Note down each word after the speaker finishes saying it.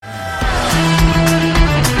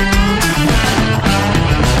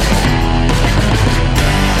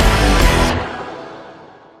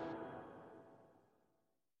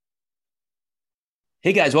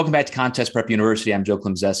Hey guys, welcome back to Contest Prep University. I'm Joe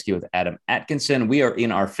Klimzeski with Adam Atkinson. We are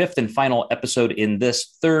in our fifth and final episode in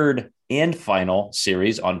this third and final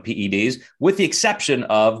series on PEDs, with the exception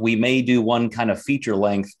of we may do one kind of feature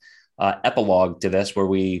length epilogue to this where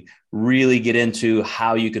we really get into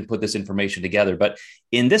how you can put this information together. But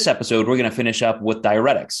in this episode, we're going to finish up with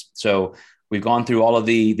diuretics. So we've gone through all of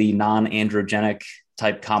the non-androgenic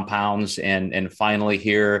type compounds and finally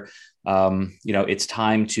here it's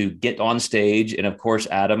time to get on stage. And of course,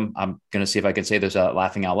 Adam, I'm going to see if I can say this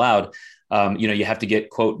laughing out loud. You have to get,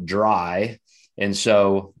 quote, dry. And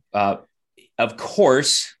so, of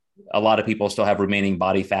course, a lot of people still have remaining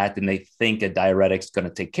body fat and they think a diuretic is going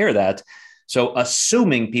to take care of that. So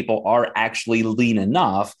assuming people are actually lean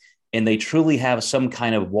enough and they truly have some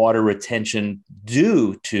kind of water retention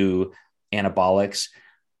due to anabolics,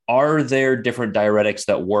 are there different diuretics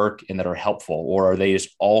that work and that are helpful, or are they just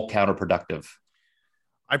all counterproductive?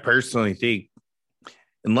 I personally think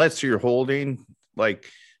unless you're holding, like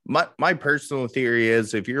my personal theory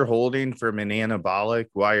is if you're holding from an anabolic,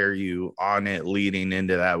 why are you on it leading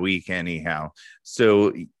into that week anyhow?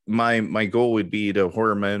 So my goal would be to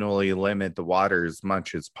hormonally limit the water as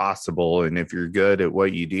much as possible. And if you're good at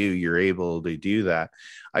what you do, you're able to do that.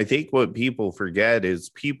 I think what people forget is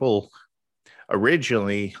people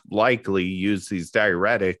originally likely use these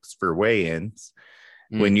diuretics for weigh-ins.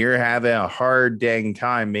 When you're having a hard dang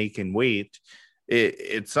time making weight,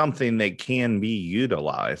 it's something that can be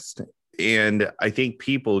utilized. And I think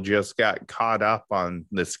people just got caught up on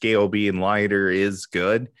the scale being lighter is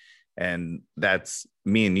good. And that's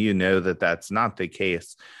me and you know that that's not the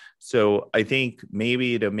case. So I think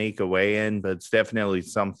maybe to make a weigh-in, but it's definitely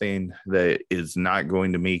something that is not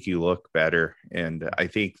going to make you look better. And I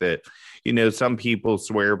think that, some people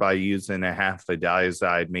swear by using a half a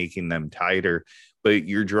diazide, making them tighter, but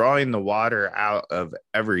you're drawing the water out of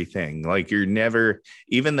everything. Like you're never,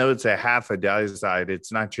 even though it's a half a diazide,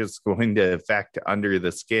 it's not just going to affect under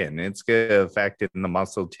the skin. It's going to affect in the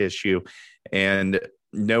muscle tissue. And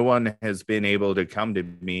no one has been able to come to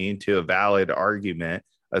me to a valid argument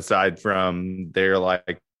aside from they're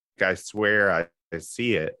like, I swear I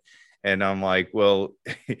see it. And I'm like, well,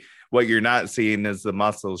 what you're not seeing is the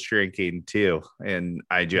muscles shrinking too. And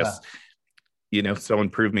I just, someone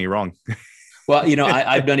proved me wrong. Well,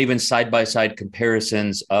 I've done even side-by-side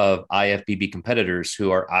comparisons of IFBB competitors who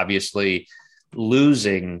are obviously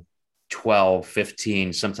losing 12,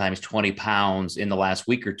 15, sometimes 20 pounds in the last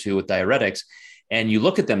week or two with diuretics. And you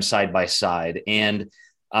look at them side by side and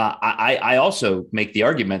I also make the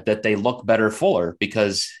argument that they look better fuller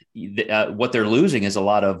because what they're losing is a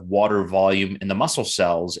lot of water volume in the muscle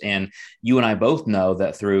cells. And you and I both know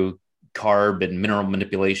that through carb and mineral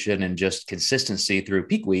manipulation and just consistency through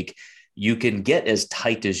peak week, you can get as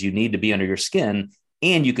tight as you need to be under your skin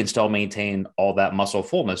and you can still maintain all that muscle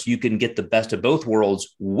fullness. You can get the best of both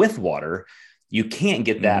worlds with water. You can't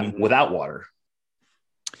get that without water.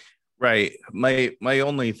 Right. My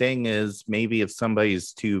only thing is maybe if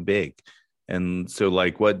somebody's too big. And so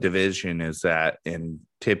like what division is that? And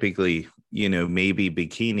typically, maybe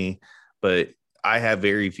bikini, but I have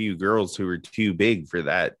very few girls who are too big for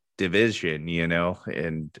that division,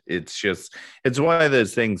 and it's one of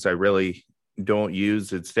those things I really don't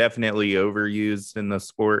use. It's definitely overused in the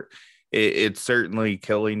sport. It's certainly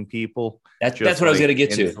killing people. That's what I was going to get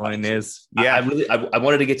to. Yeah. I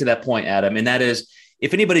wanted to get to that point, Adam. And that is,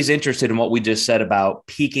 if anybody's interested in what we just said about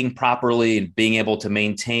peaking properly and being able to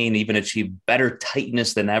maintain, even achieve better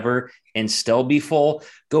tightness than ever and still be full,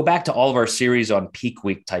 go back to all of our series on peak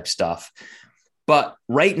week type stuff. But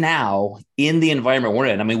right now in the environment we're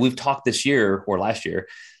in, we've talked this year or last year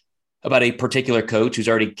about a particular coach who's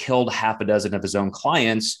already killed half a dozen of his own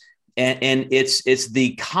clients. And it's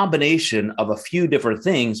the combination of a few different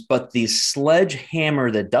things, but the sledgehammer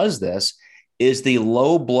that does this is the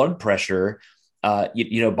low blood pressure. By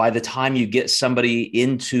the time you get somebody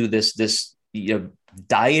into this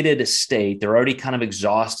dieted state, they're already kind of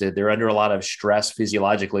exhausted. They're under a lot of stress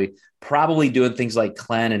physiologically, probably doing things like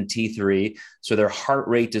Clen and T3. So their heart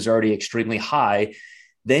rate is already extremely high.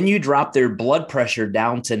 Then you drop their blood pressure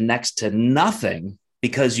down to next to nothing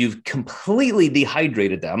because you've completely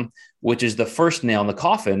dehydrated them, which is the first nail in the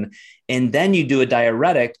coffin. And then you do a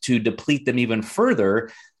diuretic to deplete them even further.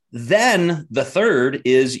 Then the third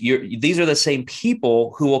is these are the same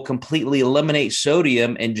people who will completely eliminate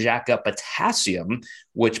sodium and jack up potassium,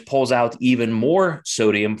 which pulls out even more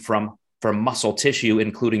sodium from muscle tissue,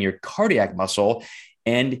 including your cardiac muscle.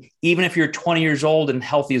 And even if you're 20 years old and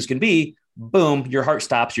healthy as can be, boom, your heart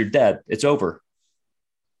stops, you're dead. It's over.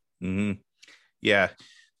 Mm-hmm. Yeah.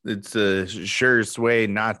 It's the surest way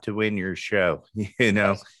not to win your show,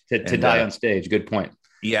 to die on stage. Good point.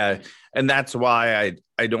 Yeah. And that's why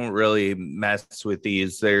I don't really mess with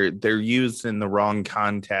these. They're used in the wrong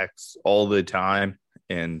context all the time.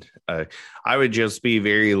 And I would just be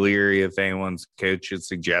very leery if anyone's coach is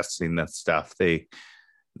suggesting that stuff. They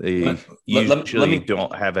usually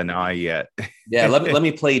don't have an eye yet. Yeah. Let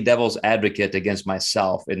me play devil's advocate against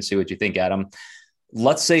myself and see what you think, Adam.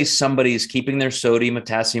 Let's say somebody's keeping their sodium and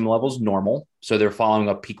potassium levels normal. So they're following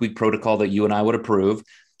a peak week protocol that you and I would approve.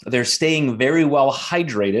 They're staying very well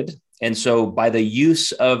hydrated. And so by the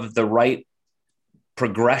use of the right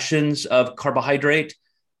progressions of carbohydrate,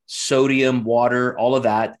 sodium, water, all of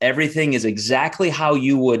that, everything is exactly how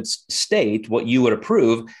you would state what you would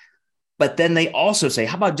approve. But then they also say,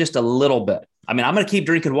 how about just a little bit? I mean, I'm going to keep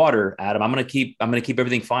drinking water, Adam. I'm going to keep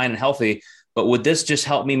everything fine and healthy. But would this just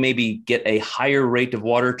help me maybe get a higher rate of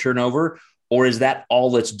water turnover? Or is that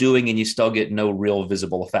all it's doing and you still get no real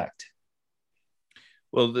visible effect?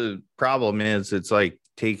 Well, the problem is it's like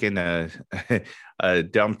taking a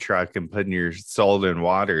dump truck and putting your salt and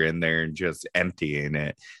water in there and just emptying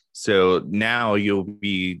it. So now you'll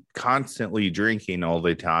be constantly drinking all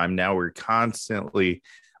the time. Now we're constantly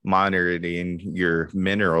monitoring your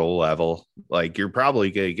mineral level. Like you're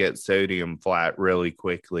probably going to get sodium flat really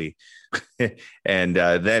quickly. And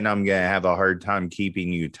then I'm going to have a hard time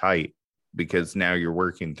keeping you tight, because now you're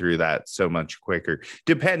working through that so much quicker,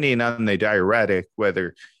 depending on the diuretic,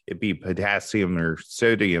 whether it be potassium or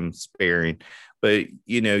sodium sparing. But,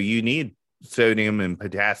 you need sodium and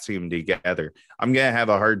potassium together. I'm going to have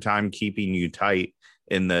a hard time keeping you tight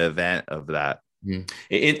in the event of that.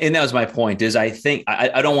 And that was my point, is I think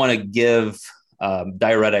I don't want to give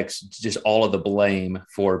diuretics just all of the blame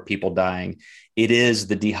for people dying. It is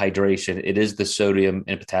the dehydration. It is the sodium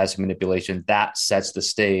and potassium manipulation that sets the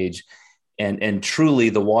stage. And truly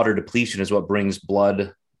the water depletion is what brings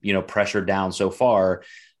blood, pressure down so far.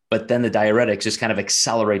 But then the diuretics just kind of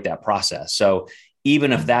accelerate that process. So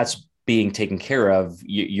even if that's being taken care of,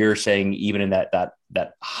 you're saying even in that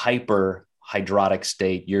hyperhydrotic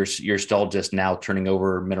state, you're still just now turning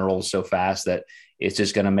over minerals so fast that it's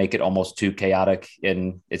just going to make it almost too chaotic,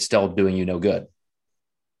 and it's still doing you no good.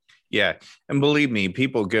 Yeah. And believe me,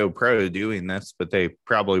 people go pro doing this, but they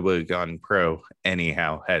probably would have gone pro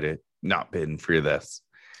anyhow had it not been for this.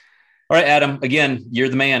 All right, Adam, again, you're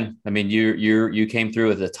the man. I mean, you came through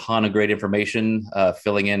with a ton of great information,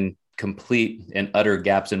 filling in complete and utter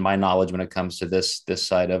gaps in my knowledge when it comes to this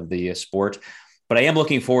side of the sport. But I am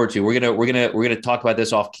looking forward to, we're gonna talk about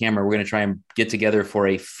this off camera. We're gonna try and get together for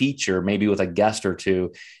a feature, maybe with a guest or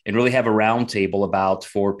two, and really have a roundtable about,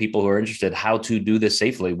 for people who are interested, how to do this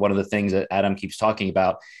safely. One of the things that Adam keeps talking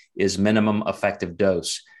about is minimum effective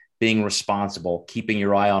dose, being responsible, keeping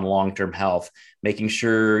your eye on long-term health, making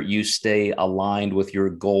sure you stay aligned with your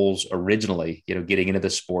goals originally, getting into the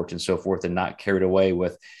sport and so forth, and not carried away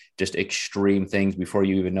with just extreme things before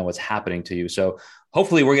you even know what's happening to you. So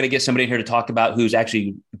hopefully we're going to get somebody in here to talk about who's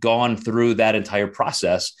actually gone through that entire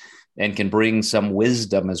process and can bring some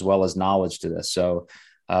wisdom as well as knowledge to this. So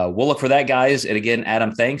we'll look for that, guys. And again,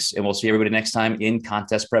 Adam, thanks. And we'll see everybody next time in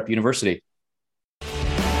Contest Prep University.